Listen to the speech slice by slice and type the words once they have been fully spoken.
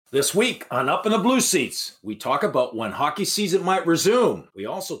This week on Up in the Blue Seats, we talk about when hockey season might resume. We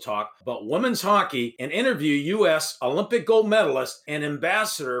also talk about women's hockey and interview U.S. Olympic gold medalist and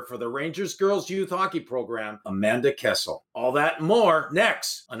ambassador for the Rangers girls youth hockey program, Amanda Kessel. All that and more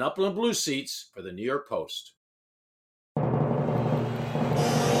next on Up in the Blue Seats for the New York Post. Ladies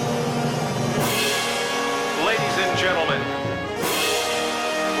and gentlemen,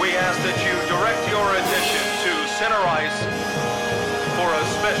 we ask that you direct your attention to center ice for a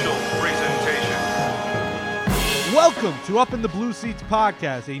special presentation. Welcome to Up in the Blue Seats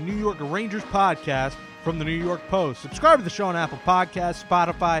podcast, a New York Rangers podcast from the New York Post. Subscribe to the show on Apple Podcasts,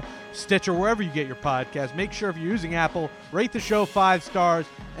 Spotify, Stitcher, wherever you get your podcasts. Make sure if you're using Apple, rate the show 5 stars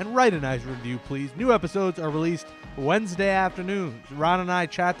and write a nice review, please. New episodes are released Wednesday afternoons. Ron and I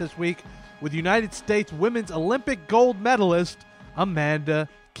chat this week with United States women's Olympic gold medalist, Amanda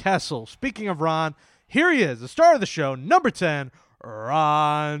Kessel. Speaking of Ron, here he is, the star of the show, number 10,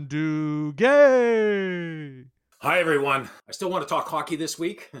 Ron Duguay. Hi, everyone. I still want to talk hockey this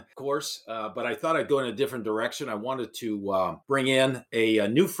week, of course, but I thought I'd go in a different direction. I wanted to bring in a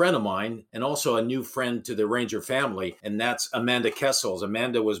new friend of mine and also a new friend to the Ranger family, and that's Amanda Kessel.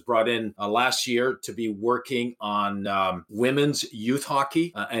 Amanda was brought in last year to be working on women's youth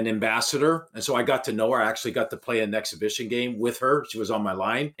hockey, an ambassador. And so I got to know her. I actually got to play an exhibition game with her. She was on my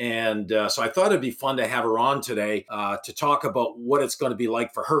line. And so I thought it'd be fun to have her on today to talk about what it's going to be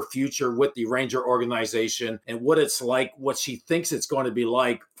like for her future with the Ranger organization and what it's like, what she thinks it's going to be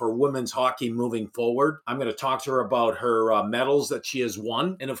like for women's hockey moving forward. I'm going to talk to her about her medals that she has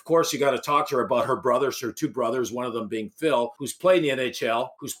won. And of course, you got to talk to her about her brothers, her 2 brothers, one of them being Phil, who's played in the NHL,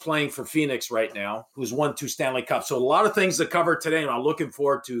 who's playing for Phoenix right now, who's won 2 Stanley Cups. So a lot of things to cover today. And I'm looking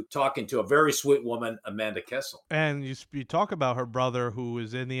forward to talking to a very sweet woman, Amanda Kessel. And you talk about her brother who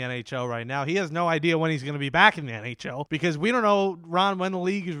is in the NHL right now. He has no idea when he's going to be back in the NHL because we don't know, Ron, when the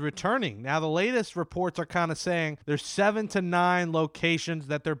league is returning. Now, the latest reports are kind of saying there's 7 to 9 locations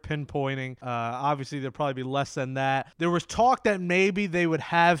that they're pinpointing. Obviously, there'll probably be less than that. There was talk that maybe they would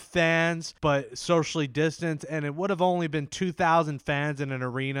have fans, but socially distanced, and it would have only been 2,000 fans in an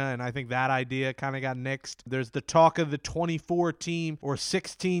arena, and I think that idea kind of got nixed. There's the talk of the 24-team or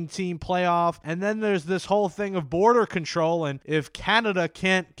 16-team playoff, and then there's this whole thing of border control, and if Canada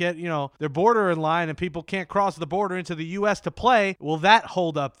can't get, their border in line and people can't cross the border into the U.S. to play, will that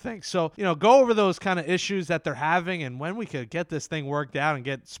hold up things? So, go over those kind of issues that they're having and when we could get this thing worked out and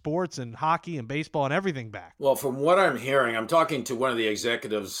get sports and hockey and baseball and everything back. Well, from what I'm hearing, I'm talking to one of the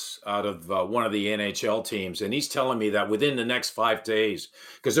executives out of one of the NHL teams, and he's telling me that within the next 5 days,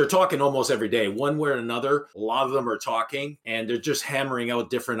 because they're talking almost every day, one way or another, a lot of them are talking, and they're just hammering out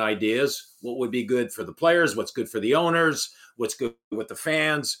different ideas. What would be good for the players? What's good for the owners? What's good with the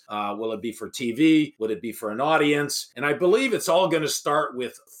fans? Will it be for TV? Would it be for an audience? And I believe it's all going to start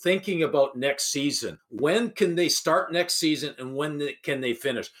with thinking about next season. When can they start next season and when can they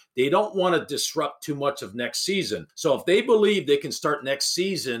finish? They don't want to disrupt too much of next season. So if they believe they can start next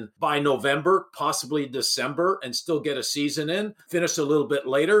season by November, possibly December, and still get a season in, finish a little bit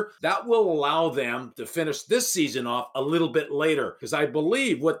later, that will allow them to finish this season off a little bit later. Because I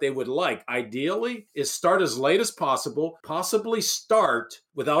believe what they would like, ideally, is start as late as possible, possibly start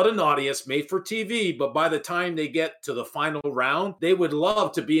without an audience, made for TV, but by the time they get to the final round, they would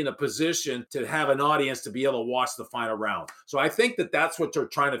love to be in a position to have an audience to be able to watch the final round. So I think that that's what they're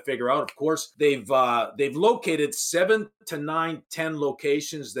trying to figure out. Of course, they've located 7 to 9, 10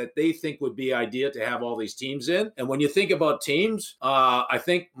 locations that they think would be ideal to have all these teams in. And when you think about teams, I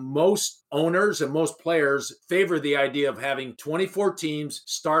think most owners and most players favor the idea of having 24 teams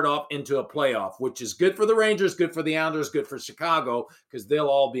start off into a playoff, which is good for the Rangers, good for the Islanders, good for Chicago, because they'll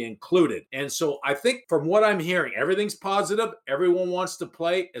all be included. And so I think from what I'm hearing, everything's positive. Everyone wants to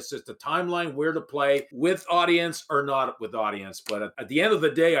play. It's just a timeline where to play, with audience or not with audience. But at the end of the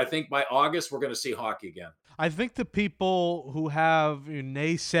day, I think by August, we're going to see hockey again. I think the people who have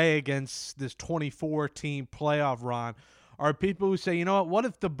naysay against this 24-team playoff run are people who say, what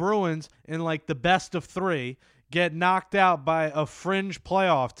if the Bruins in like the best of 3 get knocked out by a fringe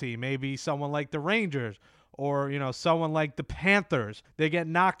playoff team, maybe someone like the Rangers or, someone like the Panthers. They get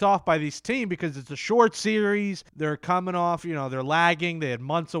knocked off by these teams because it's a short series. They're coming off, they're lagging. They had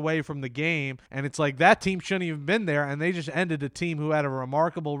months away from the game. And it's like that team shouldn't even been there. And they just ended a team who had a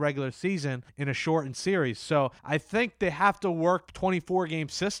remarkable regular season in a shortened series. So I think they have to work 24-game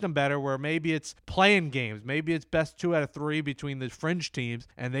system better where maybe it's playing games. Maybe it's best 2 out of 3 between the fringe teams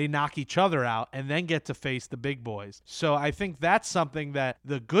and they knock each other out and then get to face the big boys. So I think that's something that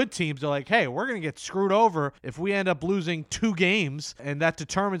the good teams are like, hey, we're going to get screwed over over if we end up losing 2 games, and that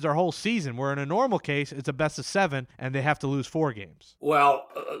determines our whole season, where in a normal case, it's a best of 7, and they have to lose 4 games. Well,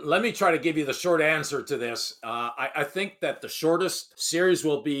 let me try to give you the short answer to this. I think that the shortest series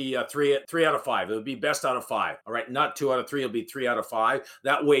will be 3 out of 5. It'll be best out of 5. All right, not 2 out of 3. It'll be 3 out of 5.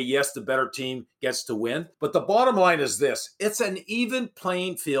 That way, yes, the better team gets to win. But the bottom line is this: it's an even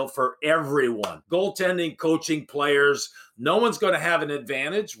playing field for everyone. Goaltending, coaching, players. No one's going to have an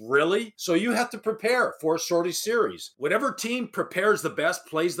advantage, really. So you have to prepare for a shorty series. Whatever team prepares the best,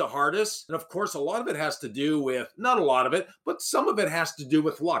 plays the hardest. And of course, a lot of it has to do with, not a lot of it, but some of it has to do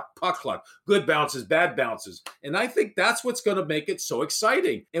with luck, puck luck, good bounces, bad bounces. And I think that's what's going to make it so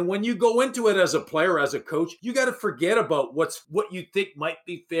exciting. And when you go into it as a player, as a coach, you got to forget about what you think might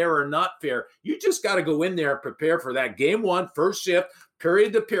be fair or not fair. You just got to go in there and prepare for that game one, first shift,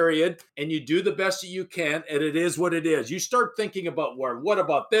 period to period, and you do the best that you can, and it is what it is. You start thinking about what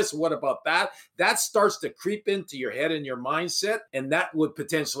about this, what about that? That starts to creep into your head and your mindset, and that would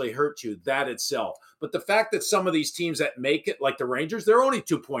potentially hurt you, that itself. But the fact that some of these teams that make it, like the Rangers, they're only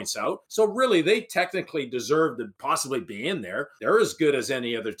 2 points out. So really, they technically deserve to possibly be in there. They're as good as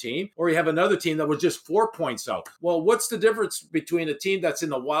any other team. Or you have another team that was just 4 points out. Well, what's the difference between a team that's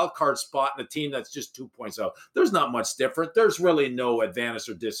in the wild card spot and a team that's just 2 points out? There's not much different. There's really no advantage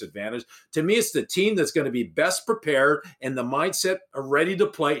or disadvantage. To me, it's the team that's going to be best prepared and the mindset are ready to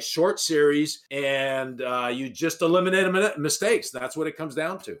play short series, and you just eliminate mistakes. That's what it comes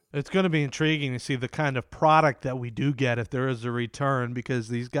down to. It's going to be intriguing to see the kind of product that we do get if there is a return,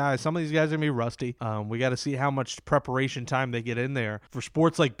 because some of these guys are going to be rusty. We got to see how much preparation time they get in there. For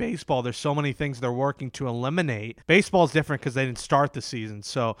sports like baseball, there's so many things they're working to eliminate. Baseball's different because they didn't start the season,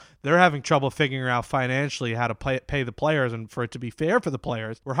 so they're having trouble figuring out financially how to pay the players and for it to be fair for the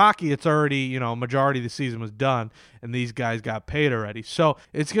players. Where hockey, it's already, majority of the season was done, and these guys got paid already. So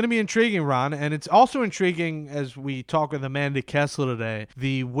it's going to be intriguing, Ron, and it's also intriguing as we talk with Amanda Kessler today,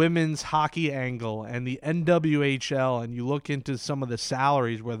 the women's hockey angle and the NWHL, and you look into some of the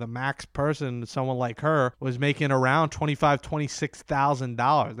salaries where the max person, someone like her, was making around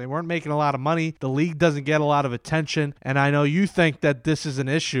 $26,000. They weren't making a lot of money. The league doesn't get a lot of attention, and I know you think that this is an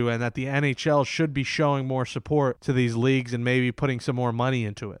issue and that the NHL should be showing more support to these leagues and maybe putting some more money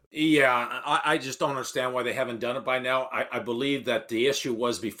into it. Yeah, I just don't understand why they haven't done it by now. I believe that the issue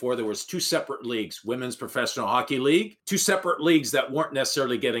was before there was 2 separate leagues, Women's Professional Hockey League, 2 separate leagues that weren't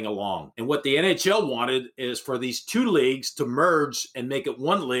necessarily getting along. And what the NHL wanted is for these 2 leagues to merge and make it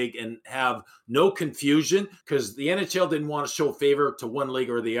 1 league and have no confusion, because the NHL didn't want to show favor to one league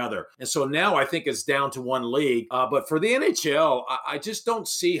or the other. And so now I think it's down to 1 league. But for the NHL, I just don't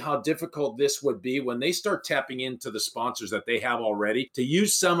see how difficult this would be when they start tapping into the sponsors that they have already to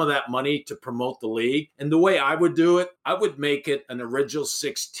use some of that money to promote the league. And the way I would do it, I would make it an original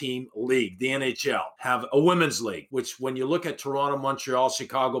 6-team league, the NHL. Have a women's league, which when you look at Toronto, Montreal,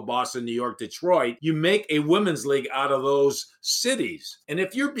 Chicago, Boston, New York, Detroit, you make a women's league out of those cities. And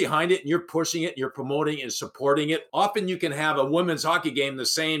if you're behind it and you're pushing it, and you're promoting and supporting it, often you can have a women's hockey game the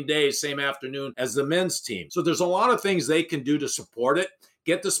same day, same afternoon as the men's team. So there's a lot of things they can do to support it,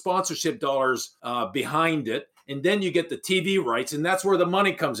 get the sponsorship dollars behind it. And then you get the TV rights, and that's where the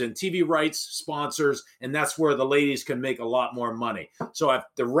money comes in. TV rights, sponsors, and that's where the ladies can make a lot more money. So if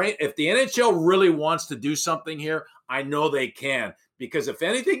the NHL really wants to do something here, I know they can. Because if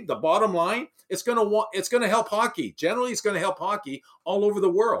anything, the bottom line, it's going to help hockey. Generally, it's going to help hockey all over the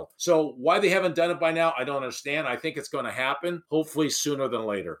world. So why they haven't done it by now, I don't understand. I think it's going to happen, hopefully sooner than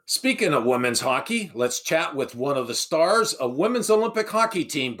later. Speaking of women's hockey, let's chat with one of the stars of women's Olympic hockey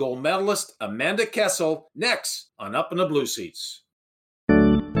team, gold medalist Amanda Kessel, next on Up in the Blue Seats.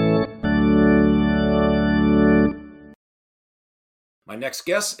 My next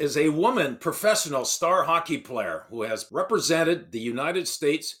guest is a woman professional star hockey player who has represented the United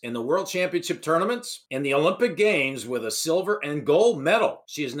States in the World Championship tournaments and the Olympic Games with a silver and gold medal.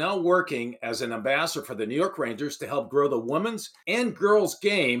 She is now working as an ambassador for the New York Rangers to help grow the women's and girls'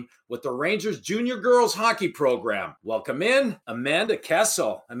 game with the Rangers Junior Girls Hockey Program. Welcome in, Amanda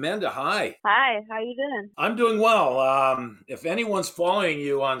Kessel. Amanda, hi. Hi, how you doing? I'm doing well. If anyone's following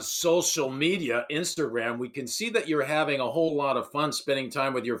you on social media, Instagram, we can see that you're having a whole lot of fun spending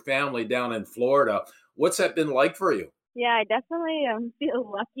time with your family down in Florida. What's that been like for you? Yeah, I definitely feel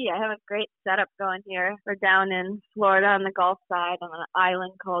lucky. I have a great setup going here. We're down in Florida on the Gulf side on an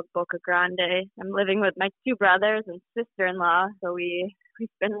island called Boca Grande. I'm living with my 2 brothers and sister-in-law, so we We've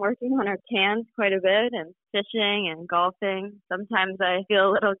been working on our cans quite a bit and fishing and golfing. Sometimes I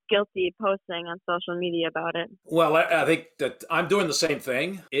feel a little guilty posting on social media about it. Well, I think that I'm doing the same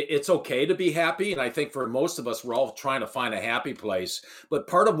thing. It's okay to be happy. And I think for most of us, we're all trying to find a happy place. But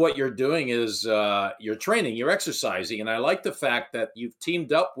part of what you're doing is you're training, you're exercising. And I like the fact that you've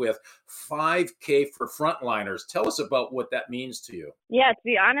teamed up with 5K for Frontliners. Tell us about what that means to you. Yeah, to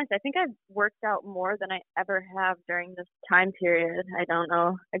be honest, I think I've worked out more than I ever have during this time period. I don't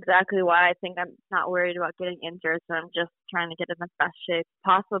know exactly why. I think I'm not worried about getting injured, so I'm just trying to get in the best shape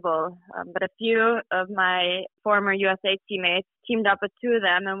possible. But a few of my former USA teammates teamed up with two of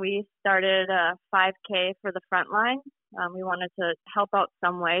them, and we started a 5K for the front line. We wanted to help out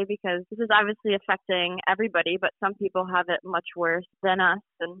some way because this is obviously affecting everybody, but some people have it much worse than us.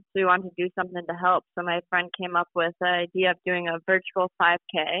 And so we wanted to do something to help. So my friend came up with the idea of doing a virtual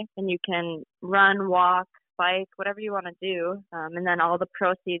 5K, and you can run, walk, bike, whatever you want to do. And then all the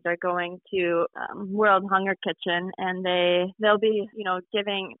proceeds are going to World Hunger Kitchen, and they'll be,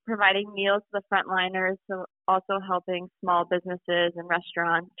 providing meals to the frontliners, so also helping small businesses and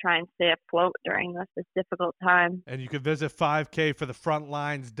restaurants try and stay afloat during this difficult time. And you can visit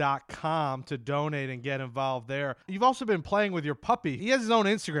 5kforthefrontlines.com to donate and get involved there. You've also been playing with your puppy. He has his own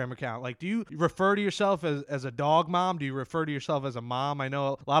Instagram account. Like, do you refer to yourself as a dog mom? Do you refer to yourself as a mom? I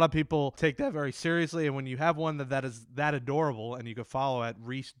know a lot of people take that very seriously, and when you have one that is that adorable and you can follow at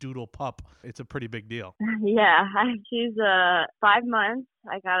Reese Doodle Pup, it's a pretty big deal. Yeah, she's 5 months.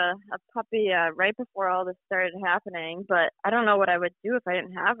 I got a puppy right before all this started happening, but I don't know what I would do if I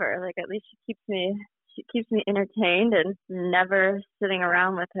didn't have her. Like, at least she keeps me entertained and never sitting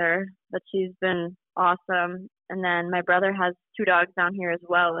around with her. But she's been awesome. And then my brother has 2 dogs down here as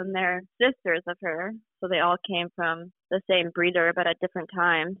well, and they're sisters of her. So they all came from the same breeder, but at different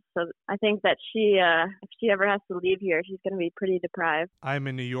times. So I think that if she ever has to leave here, she's going to be pretty deprived. I'm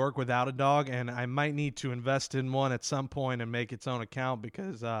in New York without a dog, and I might need to invest in one at some point and make its own account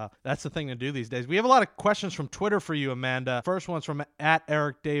because that's the thing to do these days. We have a lot of questions from Twitter for you, Amanda. First one's from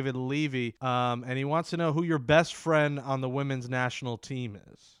 @EricDavidLevy, and he wants to know who your best friend on the women's national team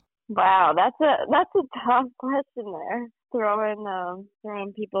is. Wow, that's a tough question there.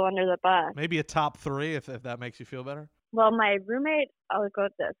 Throwing people under the bus. Maybe a top 3 if that makes you feel better. Well, my roommate, I'll go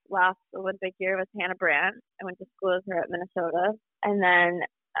with this, last Olympic year was Hannah Brandt. I went to school with her at Minnesota. And then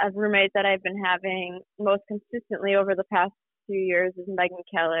a roommate that I've been having most consistently over the past few years is Megan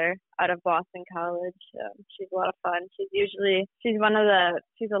Keller out of Boston College. She's a lot of fun. She's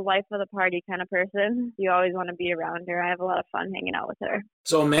a life of the party kind of person. You always want to be around her. I have a lot of fun hanging out with her.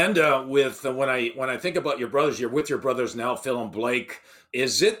 So Amanda, when I think about your brothers, you're with your brothers now, Phil and Blake.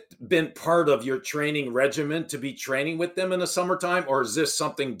 Is it been part of your training regimen to be training with them in the summertime, or is this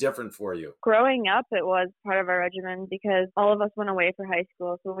something different for you? Growing up, it was part of our regimen because all of us went away for high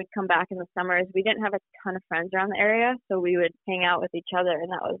school. So when we'd come back in the summers, we didn't have a ton of friends around the area. So we would hang out with each other,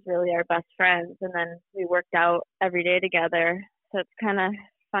 and that was really our best friends. And then we worked out every day together. So it's kind of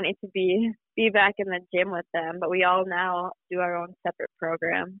funny to be back in the gym with them, but we all now do our own separate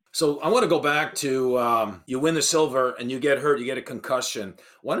program. So I want to go back to you win the silver and you get hurt, you get a concussion.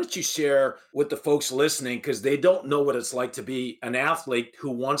 Why don't you share with the folks listening, because they don't know what it's like to be an athlete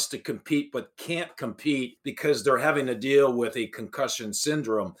who wants to compete but can't compete because they're having to deal with a concussion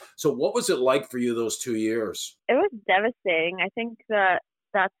syndrome. So what was it like for you those 2 years? It was devastating. I think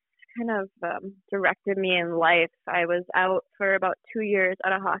that's kind of directed me in life. I was out for about 2 years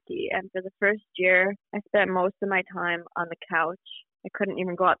out of hockey, and for the first year, I spent most of my time on the couch. I couldn't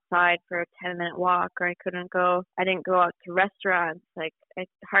even go outside for a 10-minute walk, or I didn't go out to restaurants. Like, I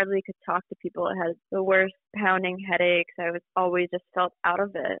hardly could talk to people. I had the worst pounding headaches. I was always just felt out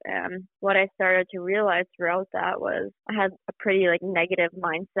of it. And what I started to realize throughout that was I had a pretty negative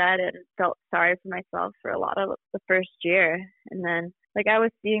mindset and felt sorry for myself for a lot of the first year. And then I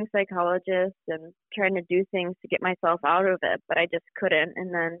was seeing psychologists and trying to do things to get myself out of it, but I just couldn't.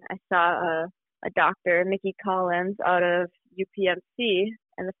 And then I saw a doctor, Mickey Collins, out of UPMC.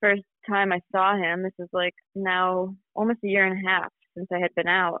 And the first time I saw him, this was now almost a year and a half since I had been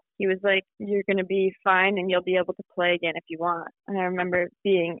out, he was like, "You're going to be fine and you'll be able to play again if you want." And I remember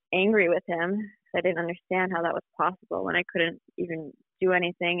being angry with him because I didn't understand how that was possible when I couldn't even do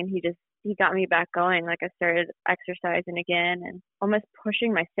anything. And he got me back going. I started exercising again and almost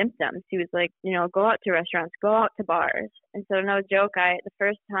pushing my symptoms. He was like, go out to restaurants, go out to bars. And so no joke, the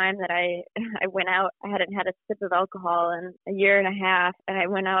first time that I went out, I hadn't had a sip of alcohol in a year and a half. And I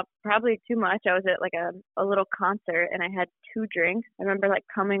went out probably too much. I was at a little concert and I had 2 drinks. I remember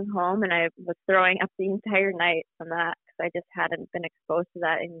coming home and I was throwing up the entire night from that because I just hadn't been exposed to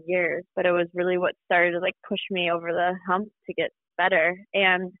that in years. But it was really what started to push me over the hump to get better.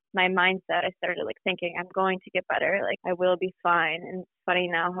 And my mindset, I started like thinking I'm going to get better. Like I will be fine. And it's funny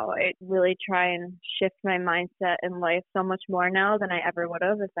now how I really try and shift my mindset in life so much more now than I ever would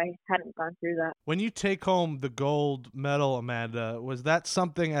have if I hadn't gone through that. When you take home the gold medal, Amanda, was that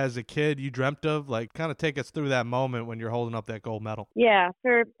something as a kid you dreamt of? Like, kind of take us through that moment when you're holding up that gold medal. Yeah,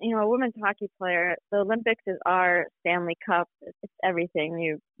 for a women's hockey player, the Olympics is our Stanley Cup. It's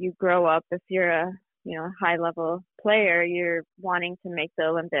everything. You grow up, if you're a high level player, you're wanting to make the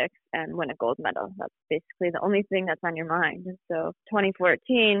Olympics and win a gold medal. That's basically the only thing that's on your mind. And so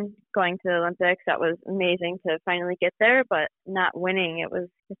 2014, going to the Olympics, that was amazing to finally get there, but not winning,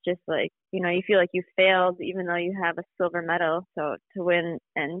 it's just like, you feel like you failed even though you have a silver medal. So to win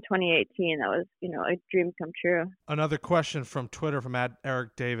in 2018, that was, a dream come true. Another question from Twitter from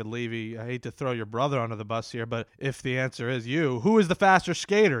Eric David Levy. I hate to throw your brother under the bus here, but if the answer is you, who is the faster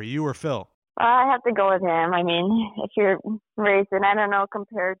skater, you or Phil? I have to go with him. I mean, if you're racing, I don't know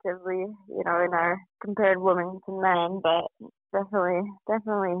comparatively, in our compared women to men, but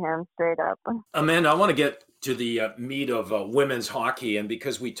definitely him straight up. Amanda, I want to get to the meat of women's hockey. And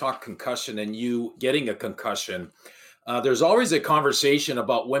because we talk concussion and you getting a concussion, there's always a conversation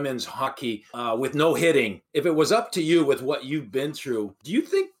about women's hockey with no hitting. If it was up to you with what you've been through, do you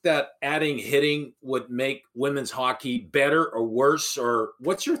think that adding hitting would make women's hockey better or worse? Or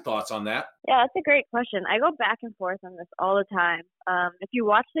what's your thoughts on that? Yeah, that's a great question. I go back and forth on this all the time. If you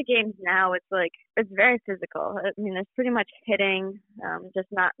watch the games now, it's very physical. I mean, there's pretty much hitting, just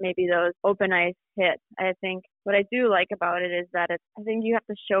not maybe those open ice hits. I think what I do like about it is that I think you have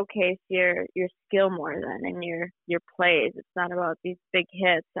to showcase your skill more than in your plays. It's not about these big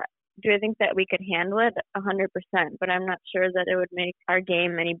hits. Do I think that we could handle it? 100%, but I'm not sure that it would make our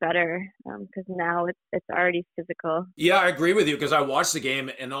game any better because now it's already physical. Yeah, I agree with you because I watched the game,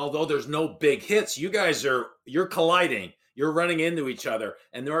 and although there's no big hits, you're colliding. You're running into each other.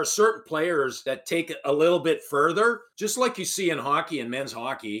 And there are certain players that take it a little bit further, just like you see in hockey and men's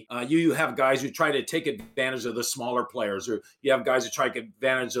hockey. You have guys who try to take advantage of the smaller players, or you have guys who try to take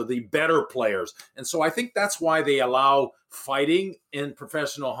advantage of the better players. And so I think that's why they allow fighting in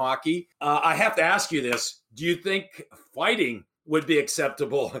professional hockey. I have to ask you this. Do you think fighting would be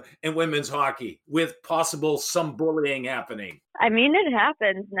acceptable in women's hockey with possible some bullying happening? I mean, it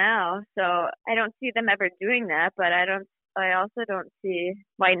happens now. So I don't see them ever doing that, but I also don't see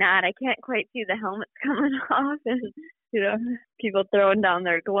why not. I can't quite see the helmets coming off and, people throwing down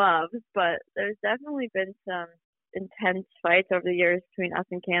their gloves, but there's definitely been some intense fights over the years between us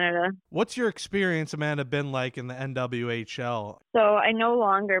and Canada. What's your experience, Amanda, been like in the NWHL? So I no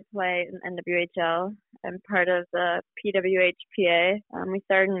longer play in NWHL. I'm part of the PWHPA. We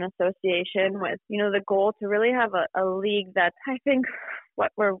started an association with, the goal to really have a league that's, I think,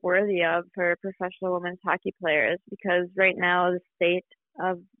 what we're worthy of for professional women's hockey players, because right now the state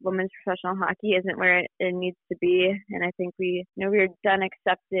of women's professional hockey isn't where it needs to be. And I think we're done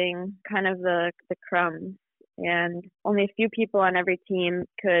accepting kind of the crumbs. And only a few people on every team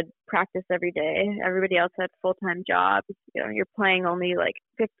could practice every day. Everybody else had full-time jobs. You're playing only like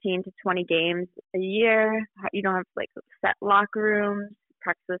 15 to 20 games a year. You don't have like set locker rooms.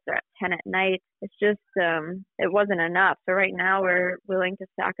 Practices are at 10 at night. It's just, it wasn't enough. So right now we're willing to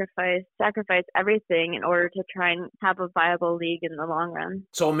sacrifice everything in order to try and have a viable league in the long run.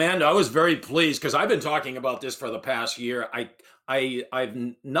 So Amanda, I was very pleased because I've been talking about this for the past year. I've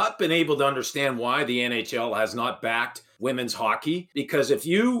not been able to understand why the NHL has not backed women's hockey, because if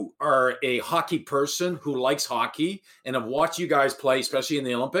you are a hockey person who likes hockey and have watched you guys play, especially in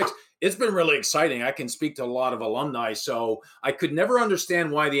the Olympics, it's been really exciting. I can speak to a lot of alumni, so I could never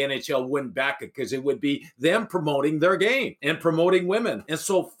understand why the NHL wouldn't back it, because it would be them promoting their game and promoting women. And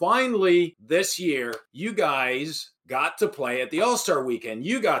so finally this year, you guys got to play at the All-Star Weekend.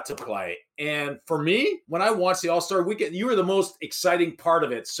 You got to play. And for me, when I watched the All-Star Weekend, you were the most exciting part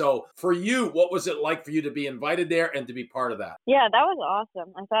of it. So for you, what was it like for you to be invited there and to be part of that? Yeah, that was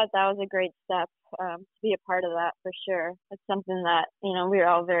awesome. I thought that was a great step to be a part of that for sure. It's something that, we are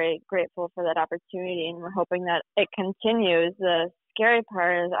all very grateful for that opportunity, and we're hoping that it continues. The scary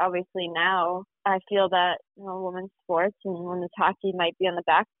part is obviously now I feel that women's sports and women's hockey might be on the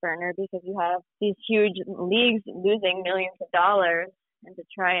back burner because you have these huge leagues losing millions of dollars, and to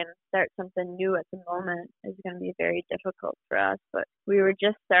try and start something new at the moment is going to be very difficult for us. But we were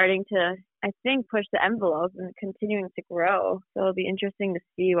just starting to I think, push the envelope and continuing to grow. So it'll be interesting to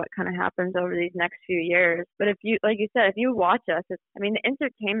see what kind of happens over these next few years. But if you, like you said, if you watch us, the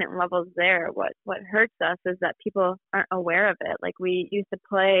entertainment level's there. What hurts us is that people aren't aware of it. Like, we used to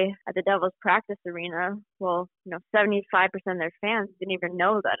play at the Devils practice arena. Well, 75% of their fans didn't even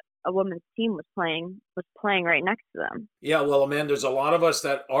know that a women's team was playing right next to them. Yeah, well, Amanda, there's a lot of us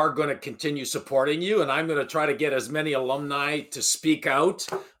that are going to continue supporting you, and I'm going to try to get as many alumni to speak out.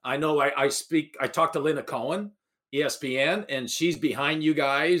 I know I talked to Linda Cohen, ESPN, and she's behind you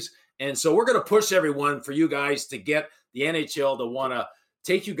guys. And so we're going to push everyone for you guys to get the NHL to want to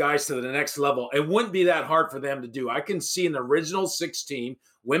take you guys to the next level. It wouldn't be that hard for them to do. I can see an original 6-team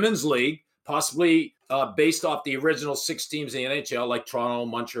women's league, possibly based off the original 6 teams in the NHL, like Toronto,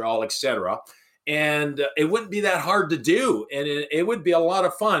 Montreal, etc. And it wouldn't be that hard to do, and it would be a lot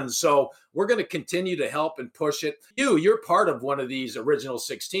of fun. So we're going to continue to help and push it. You're part of one of these original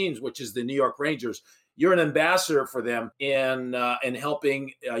 6 teams, which is the New York Rangers. You're an ambassador for them in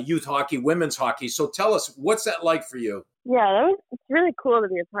helping youth hockey, women's hockey. So tell us, what's that like for you? Yeah, it's really cool to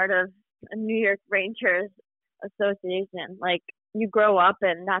be a part of a New York Rangers association. Like, you grow up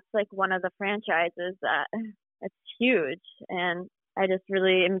and that's like one of the franchises that it's huge. And I just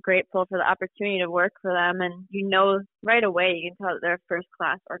really am grateful for the opportunity to work for them. And right away, you can tell that they're a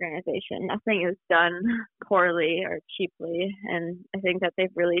first-class organization. Nothing is done poorly or cheaply. And I think that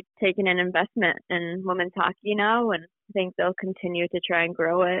they've really taken an investment in women's hockey now. And I think they'll continue to try and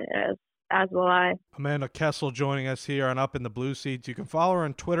grow it, as will I. Amanda Kessel joining us here on Up in the Blue Seats. You can follow her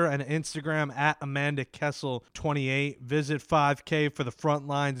on Twitter and Instagram at Amanda Kessel28. Visit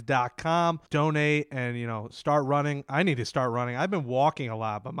 5kforthefrontlines.com. Donate and, start running. I need to start running. I've been walking a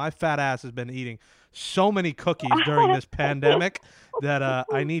lot, but my fat ass has been eating so many cookies during this pandemic that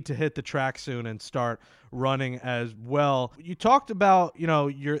I need to hit the track soon and start running as well. You talked about,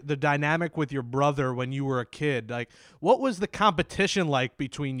 the dynamic with your brother when you were a kid. Like, what was the competition like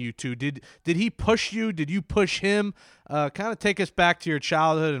between you two? Did he push you? Did you push him? Kind of take us back to your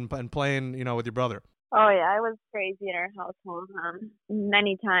childhood and playing, with your brother. Oh, yeah, I was crazy in our household.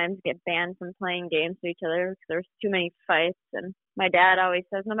 Many times get banned from playing games with each other because there was too many fights. And my dad always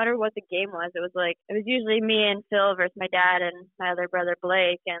says no matter what the game was, it was usually me and Phil versus my dad and my other brother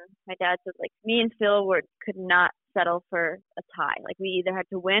Blake. And my dad said, me and Phil could not settle for a tie. We either had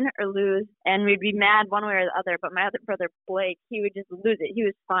to win or lose, and we'd be mad one way or the other. But my other brother Blake, he would just lose it. He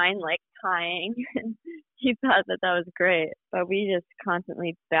was fine tying. He thought that was great. But we just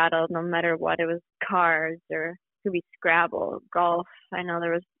constantly battled no matter what. It was cards or could be Scrabble, golf. I know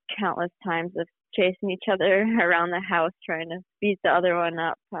there was countless times of chasing each other around the house trying to beat the other one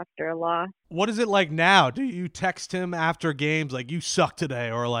up after a loss. What is it like now? Do you text him after games like, you suck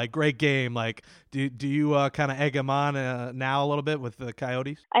today, or great game? Do you kind of egg him on now a little bit with the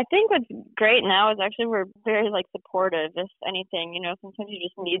Coyotes? I think what's great now is actually we're very supportive. If anything, sometimes you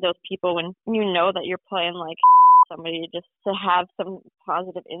just need those people when you know that you're playing somebody, just to have some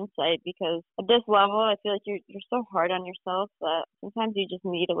positive insight, because at this level I feel like you're so hard on yourself that sometimes you just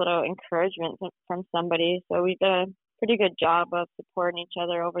need a little encouragement from somebody. So we've done a pretty good job of supporting each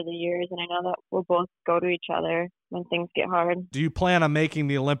other over the years, and I know that we'll both go to each other when things get hard. Do you plan on making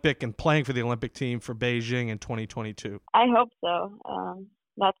the Olympic and playing for the Olympic team for Beijing in 2022? I hope so.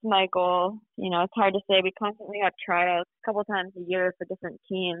 That's my goal. It's hard to say. We constantly have tryouts a couple times a year for different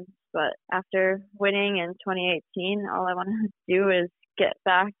teams. But after winning in 2018, all I want to do is get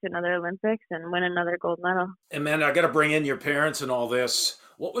back to another Olympics and win another gold medal. And man, I got to bring in your parents and all this.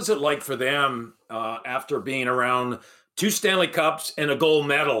 What was it like for them after being around 2 Stanley Cups and a gold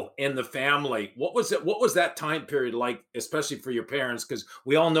medal in the family? What was it? What was that time period like, especially for your parents? Because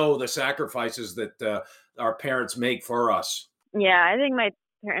we all know the sacrifices that our parents make for us. Yeah, I think my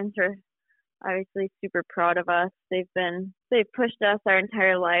parents are obviously super proud of us. They've pushed us our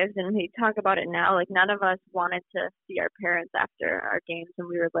entire lives, and we talk about it now. None of us wanted to see our parents after our games when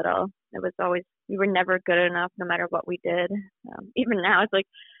we were little. It was always, we were never good enough no matter what we did. Even now, it's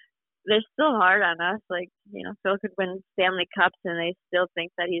they're still hard on us. Phil could win Stanley Cups and they still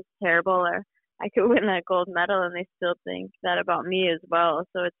think that he's terrible, or I could win a gold medal and they still think that about me as well.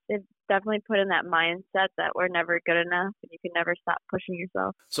 So it's definitely put in that mindset that we're never good enough and you can never stop pushing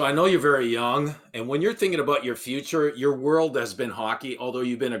yourself. So I know you're very young, and when you're thinking about your future, your world has been hockey. Although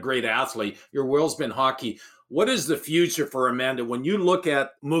you've been a great athlete, your world's been hockey. What is the future for Amanda when you look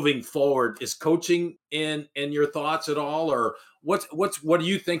at moving forward? Is coaching in your thoughts at all, or what are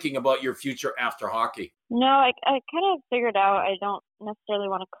you thinking about your future after hockey? No, I kind of figured out I don't necessarily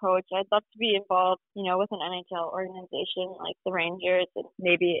want to coach. I'd love to be involved, with an NHL organization like the Rangers and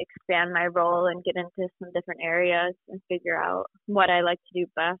maybe expand my role and get into some different areas and figure out what I like to do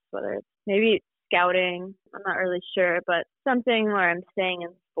best, whether it's maybe scouting. I'm not really sure, but something where I'm staying in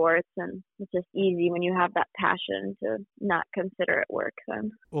sports and it's just easy when you have that passion to not consider it work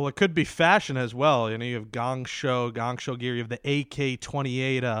then. Well, it could be fashion as well. You have Gong Show gear. You have the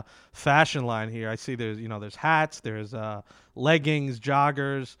AK-28 fashion line here. I see there's hats, there's leggings,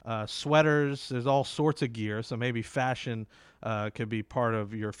 joggers, sweaters. There's all sorts of gear. So maybe fashion could be part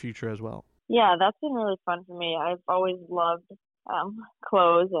of your future as well. Yeah, that's been really fun for me. I've always loved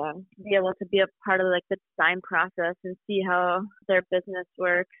clothes and be able to be a part of like the design process and see how their business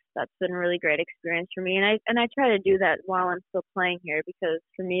works. That's been a really great experience for me. And I try to do that while I'm still playing here, because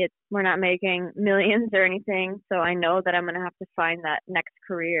for me, we're not making millions or anything. So I know that I'm going to have to find that next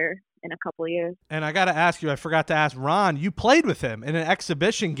career in a couple of years. And I got to ask you, I forgot to ask Ron, you played with him in an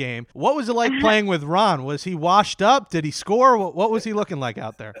exhibition game. What was it like playing with Ron? Was he washed up? Did he score? What was he looking like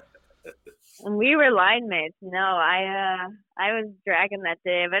out there? And we were line mates. No, I was dragging that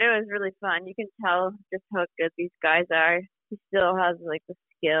day, but it was really fun. You can tell just how good these guys are. He still has like the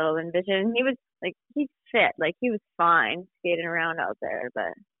skill and vision. He was like, he's fit. Like he was fine skating around out there,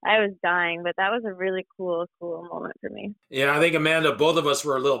 but I was dying. But that was a really cool moment for me. Yeah, I think, Amanda, both of us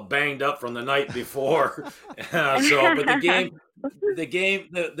were a little banged up from the night before. But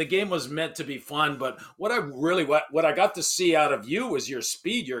the game was meant to be fun. But what I got to see out of you was your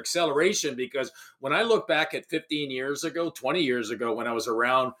speed, your acceleration, because when I look back at 15 years ago, 20 years ago, when I was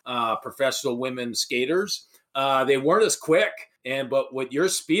around professional women skaters, they weren't as quick. But with your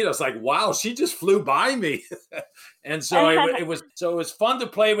speed, I was like, wow, she just flew by me. And so it was fun to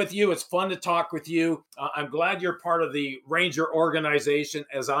play with you. It's fun to talk with you. I'm glad you're part of the Ranger organization,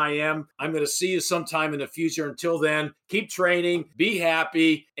 as I am. I'm going to see you sometime in the future. Until then, keep training, be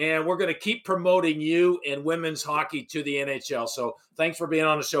happy, and we're going to keep promoting you and women's hockey to the NHL. So thanks for being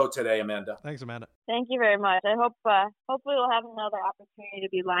on the show today, Amanda. Thanks, Amanda. Thank you very much. I hope hopefully we'll have another opportunity to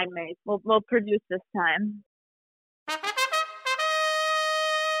be line mates. We'll produce this time.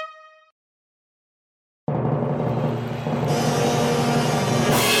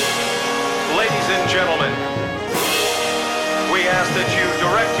 Gentlemen, we ask that you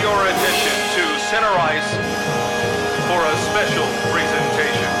direct your attention to center ice for a special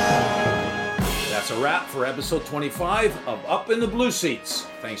presentation. That's a wrap for episode 25 of Up in the Blue Seats.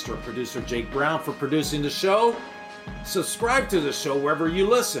 Thanks to our producer Jake Brown for producing the show. Subscribe to the show wherever you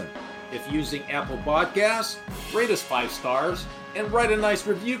listen. If using Apple Podcasts, rate us 5 stars and write a nice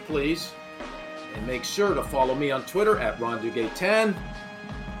review, please. And make sure to follow me on Twitter at RonDuguay10.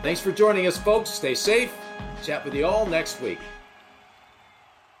 Thanks for joining us, folks. Stay safe. Chat with you all next week.